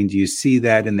evolving? Do you see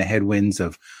that in the headwinds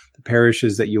of the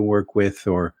parishes that you work with,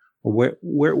 or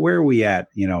where are we at,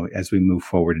 as we move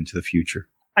forward into the future?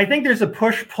 I think there's a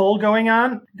push-pull going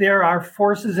on. There are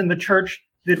forces in the church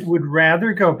that would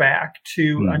rather go back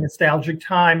to a nostalgic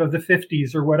time of the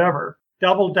 50s or whatever,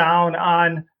 double down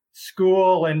on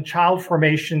school and child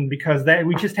formation, because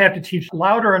we just have to teach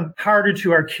louder and harder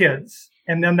to our kids,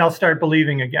 and then they'll start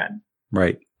believing again.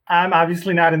 Right. I'm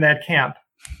obviously not in that camp.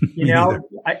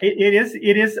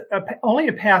 It is only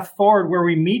a path forward where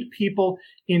we meet people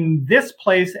in this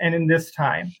place and in this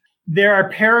time. There are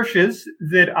parishes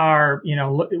that are,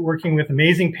 working with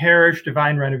Amazing Parish,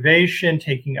 Divine Renovation,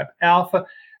 taking up Alpha.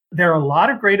 There are a lot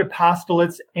of great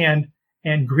apostolates and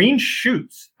green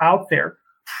shoots out there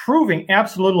proving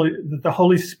absolutely that the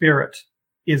Holy Spirit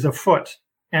is afoot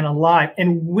and alive.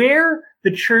 And where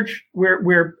the church,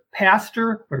 where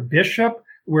pastor or bishop,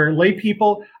 where lay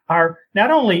people are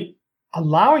not only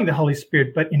allowing the Holy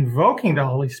Spirit, but invoking the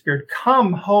Holy Spirit.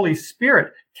 Come, Holy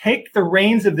Spirit, take the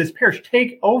reins of this parish,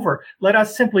 take over. Let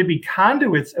us simply be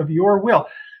conduits of your will.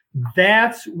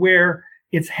 That's where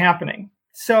it's happening.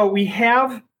 So we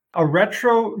have a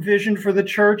retro vision for the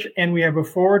church, and we have a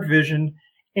forward vision.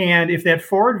 And if that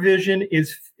forward vision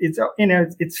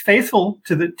it's faithful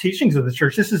to the teachings of the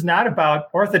church. This is not about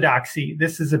orthodoxy.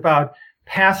 This is about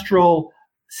pastoral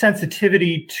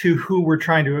sensitivity to who we're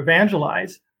trying to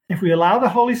evangelize. If we allow the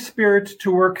Holy Spirit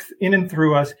to work in and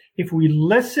through us, if we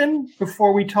listen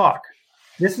before we talk,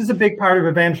 this is a big part of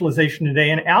evangelization today.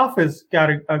 And Alpha's got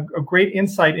a great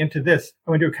insight into this.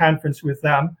 I went to a conference with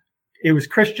them. It was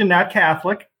Christian, not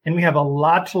Catholic. And we have a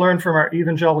lot to learn from our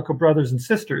evangelical brothers and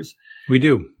sisters. We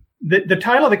do. The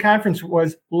title of the conference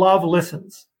was Love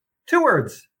Listens. 2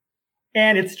 words.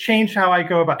 And it's changed how I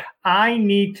go about it. I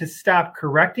need to stop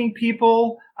correcting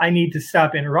people. I need to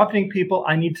stop interrupting people.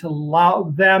 I need to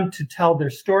allow them to tell their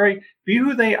story, be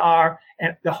who they are.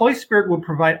 And the Holy Spirit will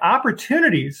provide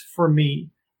opportunities for me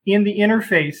in the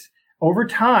interface over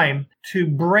time to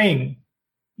bring,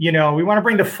 we want to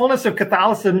bring the fullness of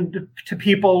Catholicism to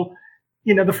people,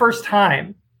 the first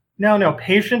time. No,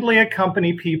 patiently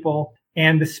accompany people,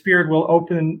 and the Spirit will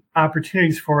open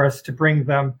opportunities for us to bring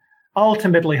them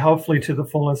ultimately, hopefully, to the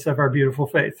fullness of our beautiful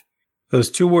faith. Those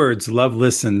two words, love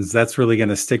listens, that's really going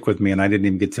to stick with me. And I didn't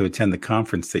even get to attend the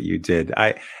conference that you did.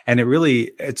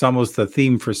 It's almost the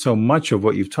theme for so much of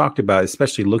what you've talked about,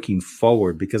 especially looking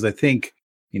forward, because I think,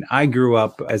 I grew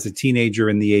up as a teenager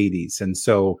in the 80s. And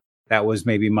so that was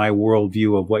maybe my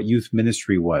worldview of what youth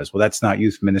ministry was. Well, that's not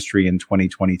youth ministry in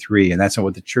 2023. And that's not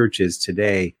what the church is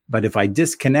today. But if I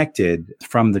disconnected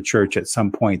from the church at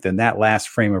some point, then that last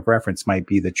frame of reference might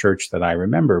be the church that I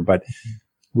remember. But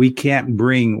we can't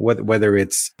bring, whether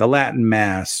it's the Latin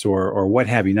Mass or what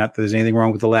have you, not that there's anything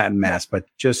wrong with the Latin Mass, but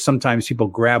just sometimes people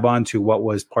grab onto what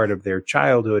was part of their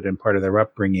childhood and part of their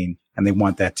upbringing, and they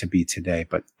want that to be today.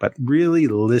 But really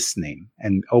listening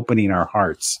and opening our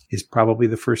hearts is probably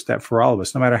the first step for all of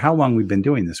us, no matter how long we've been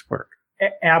doing this work.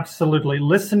 Absolutely.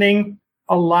 Listening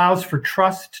allows for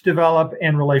trust to develop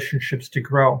and relationships to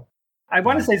grow. I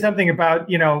want to say something about,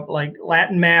 like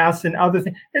Latin Mass and other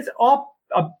things. It's all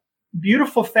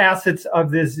beautiful facets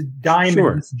of this diamond,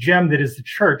 sure, this gem that is the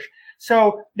church.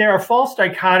 So there are false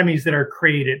dichotomies that are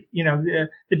created. The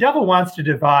devil wants to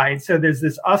divide. So there's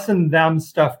this us and them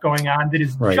stuff going on that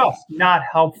is right, just not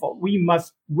helpful. We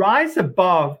must rise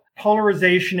above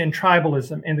polarization and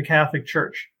tribalism in the Catholic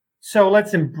Church. So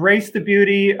let's embrace the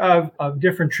beauty of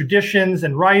different traditions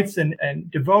and rites and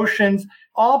devotions,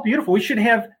 all beautiful. We should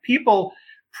have people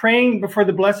praying before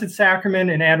the Blessed Sacrament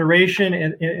and adoration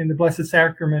in the Blessed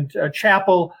Sacrament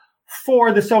chapel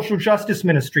for the social justice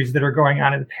ministries that are going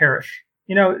on in the parish.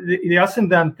 The us and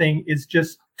them thing is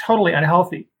just totally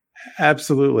unhealthy.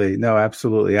 Absolutely. No,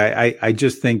 absolutely. I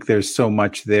just think there's so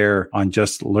much there on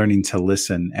just learning to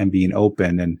listen and being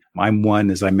open. And I'm one,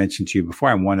 as I mentioned to you before,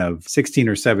 I'm one of 16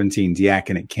 or 17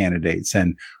 diaconate candidates,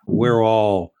 and we're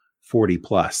all 40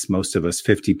 plus, most of us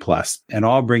 50 plus, and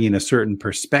all bringing a certain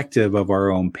perspective of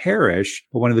our own parish.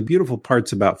 But one of the beautiful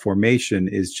parts about formation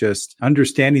is just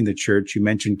understanding the church. You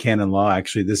mentioned canon law.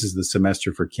 Actually, this is the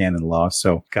semester for canon law.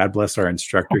 So God bless our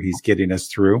instructor. He's getting us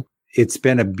through. It's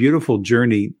been a beautiful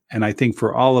journey. And I think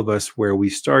for all of us, where we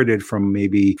started from,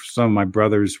 maybe some of my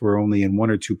brothers were only in one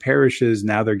or two parishes.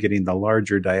 Now they're getting the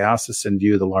larger diocesan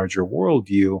view, the larger world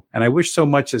view. And I wish so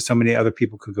much that so many other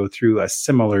people could go through a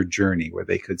similar journey where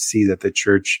they could see that the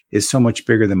church is so much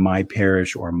bigger than my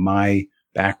parish or my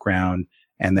background,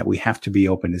 and that we have to be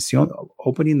open. It's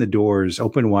opening the doors,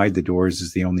 open wide the doors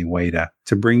is the only way to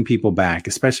bring people back,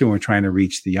 especially when we're trying to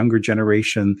reach the younger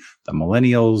generation, the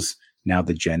millennials, now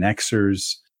the Gen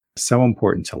Xers. So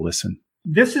important to listen.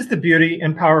 This is the beauty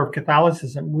and power of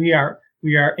Catholicism. We are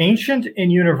ancient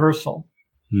and universal.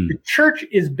 The church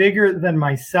is bigger than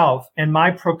myself and my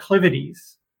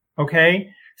proclivities. Okay?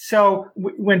 So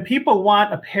when people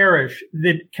want a parish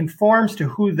that conforms to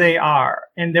who they are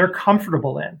and they're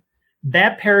comfortable in,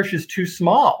 that parish is too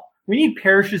small. We need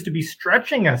parishes to be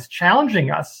stretching us,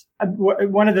 challenging us.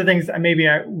 One of the things maybe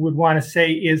I would want to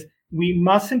say is we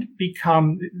mustn't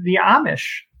become the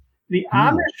Amish. The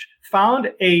Amish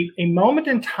found a moment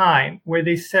in time where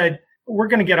they said, we're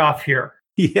going to get off here.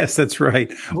 Yes, that's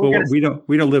right. We don't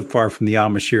live far from the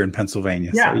Amish here in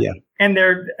Pennsylvania. Yeah. So, yeah. And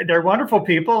they're wonderful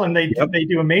people, and they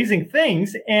do amazing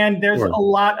things. And there's a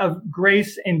lot of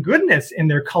grace and goodness in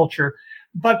their culture.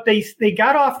 But they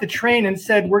got off the train and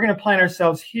said, we're going to plant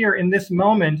ourselves here in this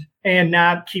moment and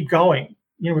not keep going,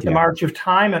 with the march of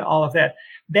time and all of that.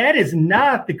 That is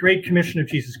not the Great Commission of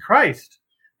Jesus Christ.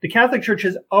 The Catholic Church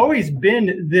has always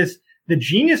been the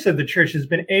genius of the church has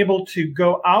been able to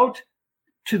go out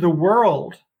to the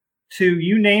world, to,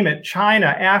 you name it, China,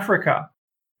 Africa,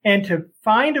 and to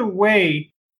find a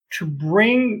way to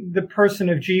bring the person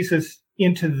of Jesus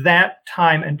into that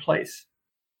time and place.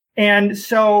 And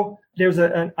so there's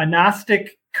a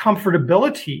Gnostic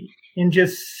comfortability in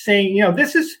just saying,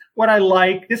 this is what I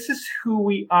like. This is who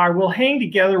we are. We'll hang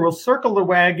together. We'll circle the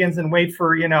wagons and wait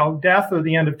for, death or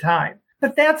the end of time.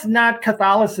 But that's not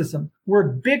Catholicism. We're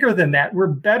bigger than that. We're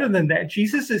better than that.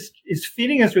 Jesus is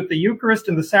feeding us with the Eucharist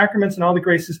and the sacraments and all the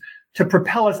graces to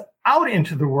propel us out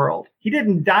into the world. He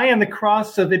didn't die on the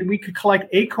cross so that we could collect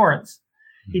acorns.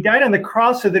 He died on the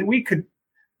cross so that we could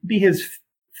be his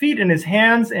feet and his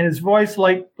hands and his voice,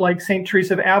 like St.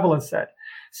 Teresa of Avila said.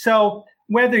 So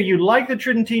whether you like the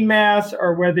Tridentine Mass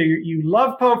or whether you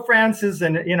love Pope Francis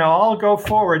and, all go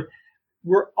forward,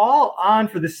 we're all on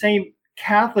for the same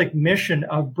Catholic mission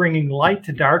of bringing light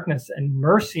to darkness and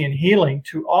mercy and healing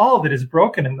to all that is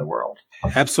broken in the world.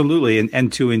 Absolutely.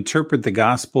 And to interpret the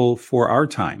gospel for our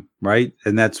time, right?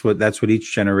 And that's what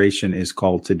each generation is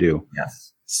called to do.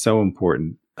 Yes. So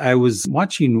important. I was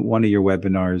watching one of your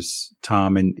webinars,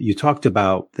 Tom, and you talked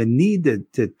about the need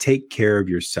to take care of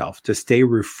yourself, to stay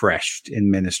refreshed in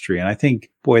ministry. And I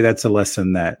think, boy, that's a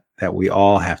lesson that we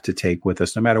all have to take with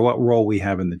us, no matter what role we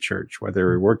have in the church, whether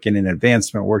we're working in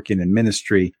advancement, working in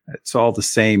ministry, it's all the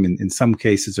same. In some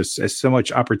cases, there's so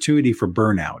much opportunity for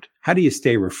burnout. How do you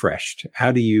stay refreshed?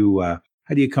 How do you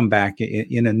come back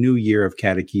in a new year of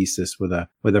catechesis with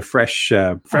a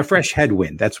fresh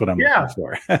headwind? That's what I'm looking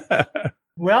for.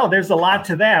 Well, there's a lot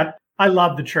to that. I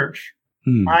love the church.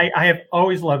 I have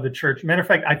always loved the church. Matter of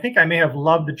fact, I think I may have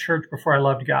loved the church before I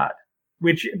loved God.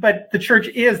 But the church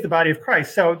is the body of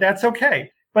Christ, so that's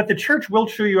okay. But the church will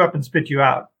chew you up and spit you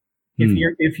out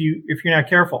if you're not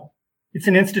careful. It's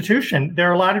an institution. There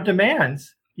are a lot of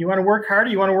demands. You want to work harder?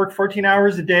 You want to work 14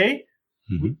 hours a day?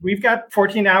 Mm-hmm. We've got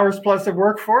 14 hours plus of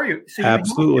work for you. So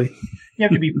absolutely. You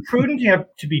have to be prudent. You have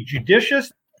to be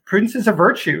judicious. Prudence is a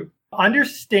virtue.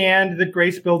 Understand that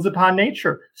grace builds upon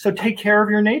nature. So take care of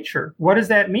your nature. What does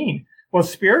that mean? Well,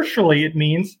 spiritually, it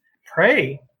means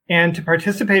pray and to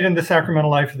participate in the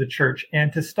sacramental life of the church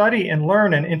and to study and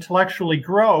learn and intellectually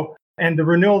grow and the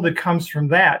renewal that comes from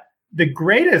that. The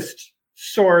greatest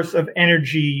source of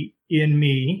energy in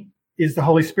me is the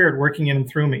Holy Spirit working in and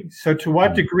through me. So to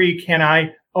what degree can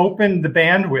I open the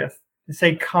bandwidth and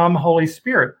say, come, Holy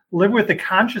Spirit, live with the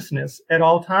consciousness at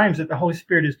all times that the Holy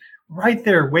Spirit is right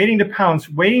there, waiting to pounce,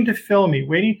 waiting to fill me,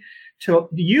 waiting to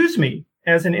use me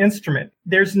as an instrument.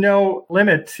 There's no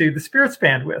limit to the Spirit's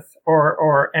bandwidth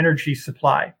or energy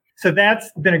supply. So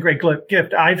that's been a great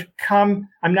gift. I'm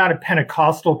not a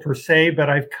Pentecostal per se, but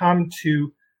I've come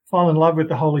to fall in love with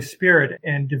the Holy Spirit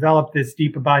and develop this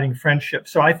deep abiding friendship.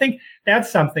 So I think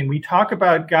that's something. We talk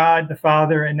about God, the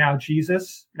Father, and now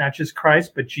Jesus, not just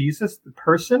Christ, but Jesus, the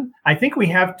person. I think we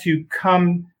have to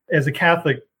come as a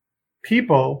Catholic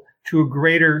people to a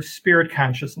greater spirit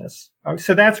consciousness.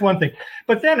 So that's one thing.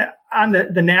 But then on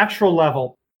the natural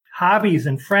level, hobbies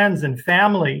and friends and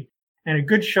family and a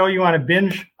good show you want to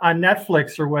binge on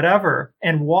Netflix or whatever,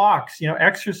 and walks,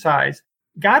 exercise.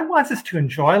 God wants us to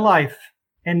enjoy life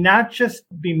and not just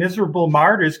be miserable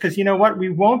martyrs, because you know what? We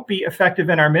won't be effective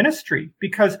in our ministry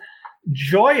because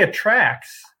joy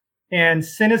attracts, and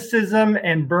cynicism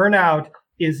and burnout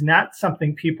is not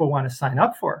something people want to sign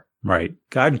up for. Right.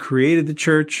 God created the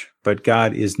church, but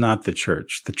God is not the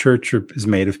church. The church is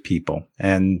made of people.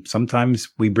 And sometimes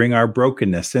we bring our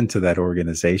brokenness into that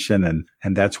organization.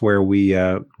 And that's where we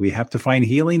have to find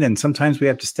healing. And sometimes we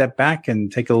have to step back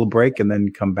and take a little break and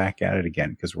then come back at it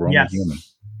again because we're only human.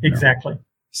 Exactly.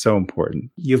 So important.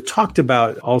 You've talked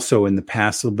about also in the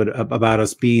past a little bit about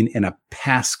us being in a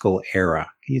Paschal era.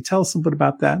 Can you tell us a little bit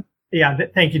about that? Yeah.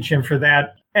 Thank you, Jim, for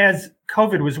that. As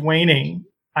COVID was waning,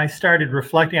 I started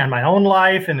reflecting on my own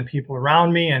life and the people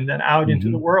around me and then out into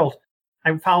the world.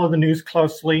 I follow the news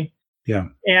closely. Yeah.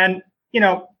 And,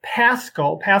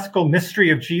 Paschal mystery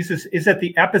of Jesus is at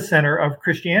the epicenter of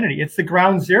Christianity. It's the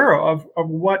ground zero of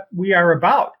what we are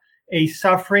about, a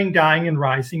suffering, dying, and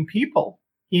rising people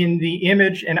in the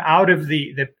image and out of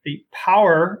the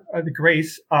power of the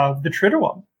grace of the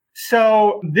Triduum.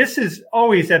 So this is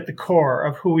always at the core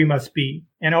of who we must be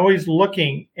and always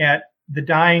looking at the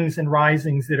dyings and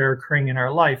risings that are occurring in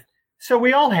our life. So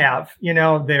we all have,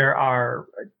 there are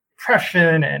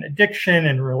depression and addiction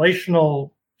and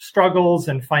relational struggles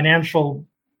and financial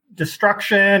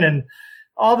destruction and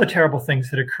all the terrible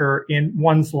things that occur in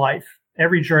one's life.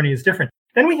 Every journey is different.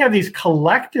 Then we have these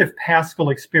collective Paschal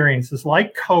experiences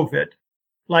like COVID,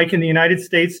 like in the United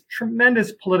States,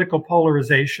 tremendous political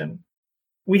polarization.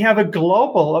 We have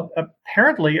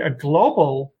apparently a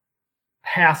global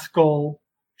Paschal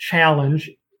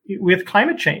challenge with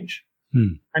climate change.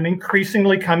 I'm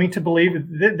increasingly coming to believe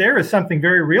that there is something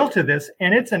very real to this,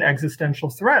 and it's an existential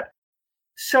threat.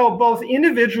 So both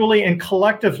individually and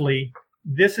collectively,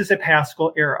 this is a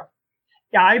Paschal era.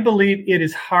 I believe it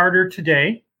is harder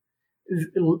today,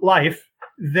 life,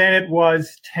 than it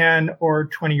was 10 or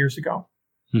 20 years ago.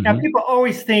 Now, people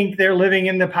always think they're living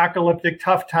in the apocalyptic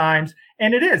tough times,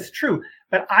 and it is true.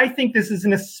 But I think this is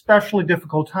an especially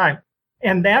difficult time.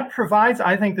 And that provides,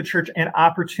 I think, the church an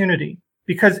opportunity,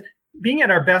 because being at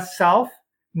our best self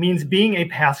means being a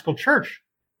Paschal church,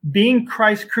 being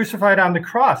Christ crucified on the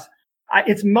cross.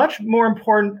 It's much more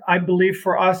important, I believe,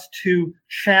 for us to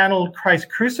channel Christ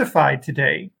crucified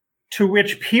today, to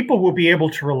which people will be able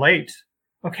to relate.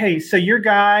 Okay, so your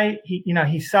guy,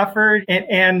 he suffered,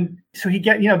 and so he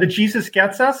the Jesus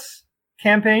Gets Us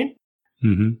campaign.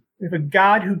 Mm-hmm. We have a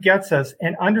God who gets us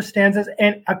and understands us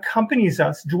and accompanies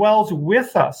us, dwells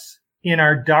with us in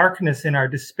our darkness, in our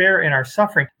despair, in our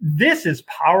suffering. This is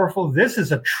powerful. This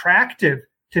is attractive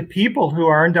to people who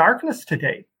are in darkness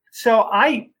today. So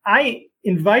I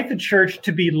invite the church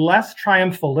to be less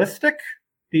triumphalistic,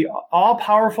 the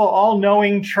all-powerful,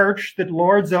 all-knowing church that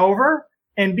lords over,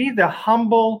 and be the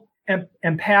humble,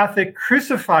 empathic,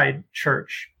 crucified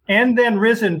church, and then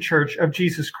risen church of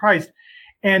Jesus Christ.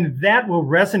 And that will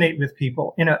resonate with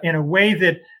people in a way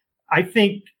that I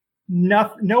think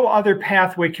no other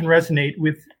pathway can resonate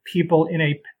with people in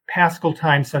a Paschal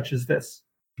time such as this.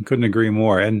 Couldn't agree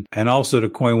more. And also, to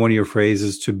coin one of your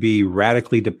phrases, to be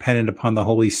radically dependent upon the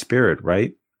Holy Spirit,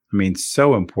 right? I mean,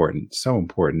 so important.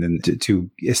 And to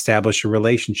establish a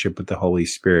relationship with the Holy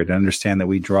Spirit and understand that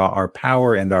we draw our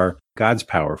power and our God's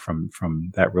power from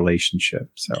that relationship.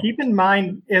 So keep in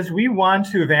mind, as we want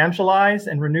to evangelize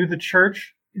and renew the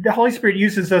church, the Holy Spirit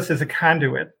uses us as a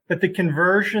conduit, but the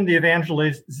conversion, the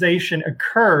evangelization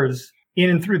occurs in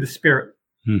and through the Spirit.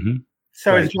 Mm-hmm.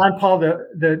 So right. As John Paul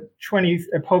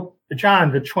Pope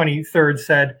John the 23rd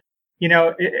said,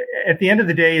 at the end of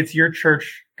the day, it's your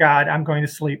church, God, I'm going to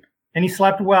sleep. And he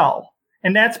slept well.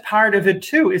 And that's part of it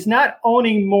too, is not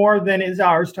owning more than is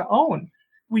ours to own.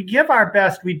 We give our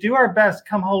best, we do our best,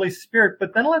 come Holy Spirit,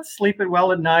 but then let's sleep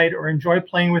well at night or enjoy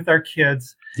playing with our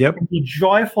kids. Yep. And be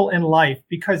joyful in life,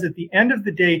 because at the end of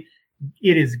the day,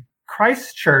 it is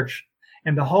Christ's church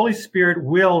and the Holy Spirit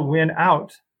will win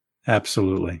out.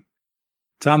 Absolutely.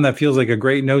 Tom, that feels like a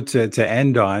great note to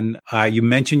end on. You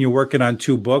mentioned you're working on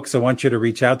 2 books. I want you to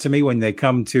reach out to me when they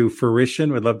come to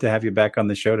fruition. We'd love to have you back on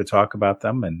the show to talk about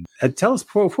them. And tell us,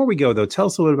 before we go, though, tell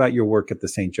us a little about your work at the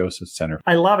St. Joseph Center.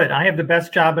 I love it. I have the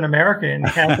best job in America in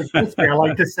Catholic history. I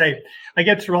like to say I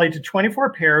get to relate to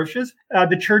 24 parishes.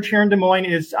 The church here in Des Moines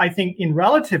is, I think, in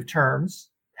relative terms,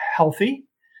 healthy.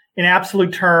 In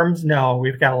absolute terms, no,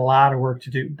 we've got a lot of work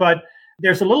to do. But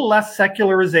there's a little less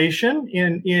secularization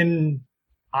in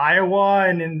Iowa,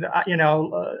 and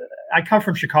I come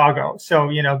from Chicago, so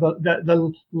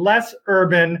the less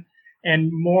urban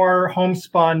and more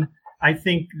homespun, I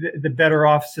think the better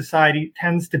off society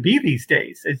tends to be these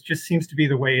days. It just seems to be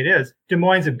the way it is. Des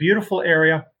Moines is a beautiful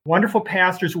area, wonderful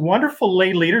pastors, wonderful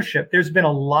lay leadership. There's been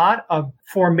a lot of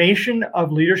formation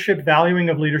of leadership, valuing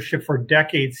of leadership for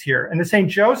decades here. And the St.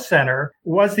 Joe Center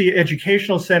was the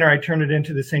educational center. I turned it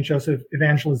into the St. Joseph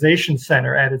Evangelization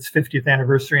Center at its 50th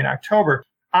anniversary in October.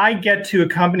 I get to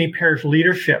accompany parish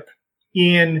leadership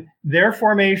in their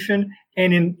formation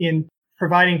and in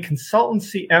providing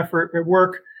consultancy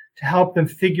work to help them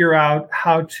figure out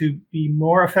how to be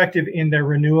more effective in their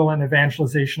renewal and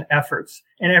evangelization efforts.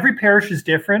 And every parish is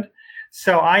different.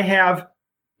 So I have,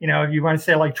 if you want to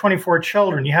say like 24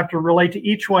 children, you have to relate to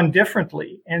each one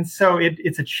differently. And so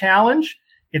it's a challenge.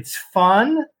 It's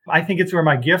fun. I think it's where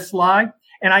my gifts lie.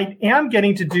 And I am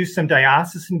getting to do some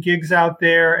diocesan gigs out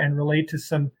there and relate to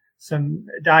some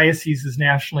dioceses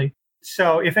nationally.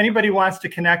 So if anybody wants to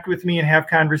connect with me and have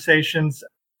conversations,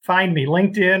 find me,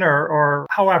 LinkedIn or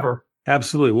however.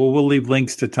 Absolutely. Well, we'll leave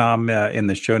links to Tom in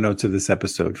the show notes of this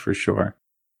episode for sure.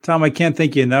 Tom, I can't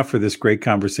thank you enough for this great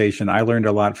conversation. I learned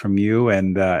a lot from you,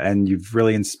 and you've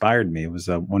really inspired me. It was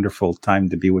a wonderful time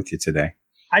to be with you today.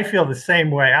 I feel the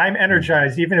same way. I'm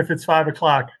energized, even if it's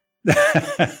 5:00.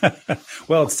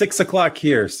 Well, it's 6:00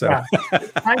 here, so yeah.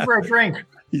 Time for a drink.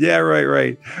 Yeah,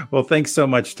 right. Well, thanks so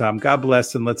much, Tom. God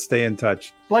bless, and let's stay in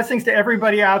touch. Blessings to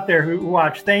everybody out there who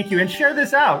watch. Thank you, and share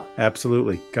this out.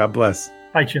 Absolutely. God bless.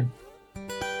 Bye, Jim.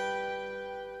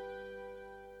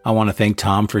 I want to thank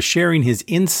Tom for sharing his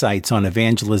insights on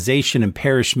evangelization and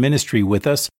parish ministry with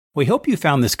us. We hope you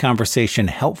found this conversation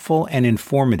helpful and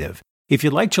informative. If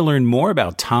you'd like to learn more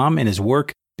about Tom and his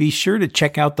work, be sure to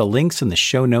check out the links in the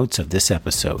show notes of this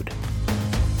episode.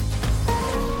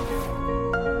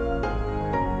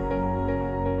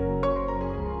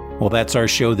 Well, that's our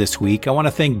show this week. I want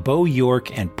to thank Bo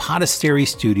York and Podastery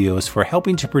Studios for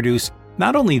helping to produce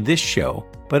not only this show,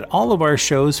 but all of our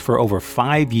shows for over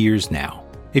 5 years now.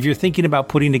 If you're thinking about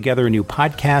putting together a new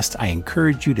podcast, I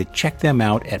encourage you to check them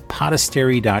out at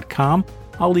podastery.com.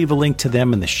 I'll leave a link to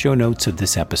them in the show notes of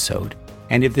this episode.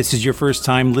 And if this is your first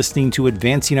time listening to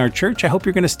Advancing Our Church, I hope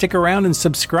you're going to stick around and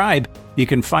subscribe. You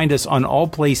can find us on all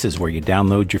places where you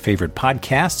download your favorite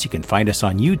podcasts. You can find us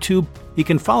on YouTube. You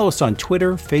can follow us on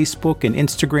Twitter, Facebook, and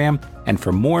Instagram. And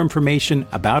for more information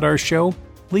about our show,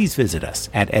 please visit us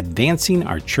at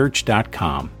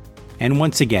advancingourchurch.com. And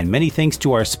once again, many thanks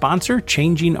to our sponsor,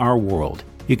 Changing Our World.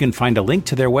 You can find a link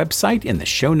to their website in the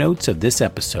show notes of this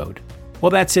episode.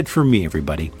 Well, that's it for me,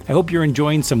 everybody. I hope you're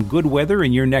enjoying some good weather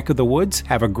in your neck of the woods.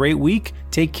 Have a great week.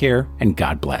 Take care, and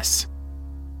God bless.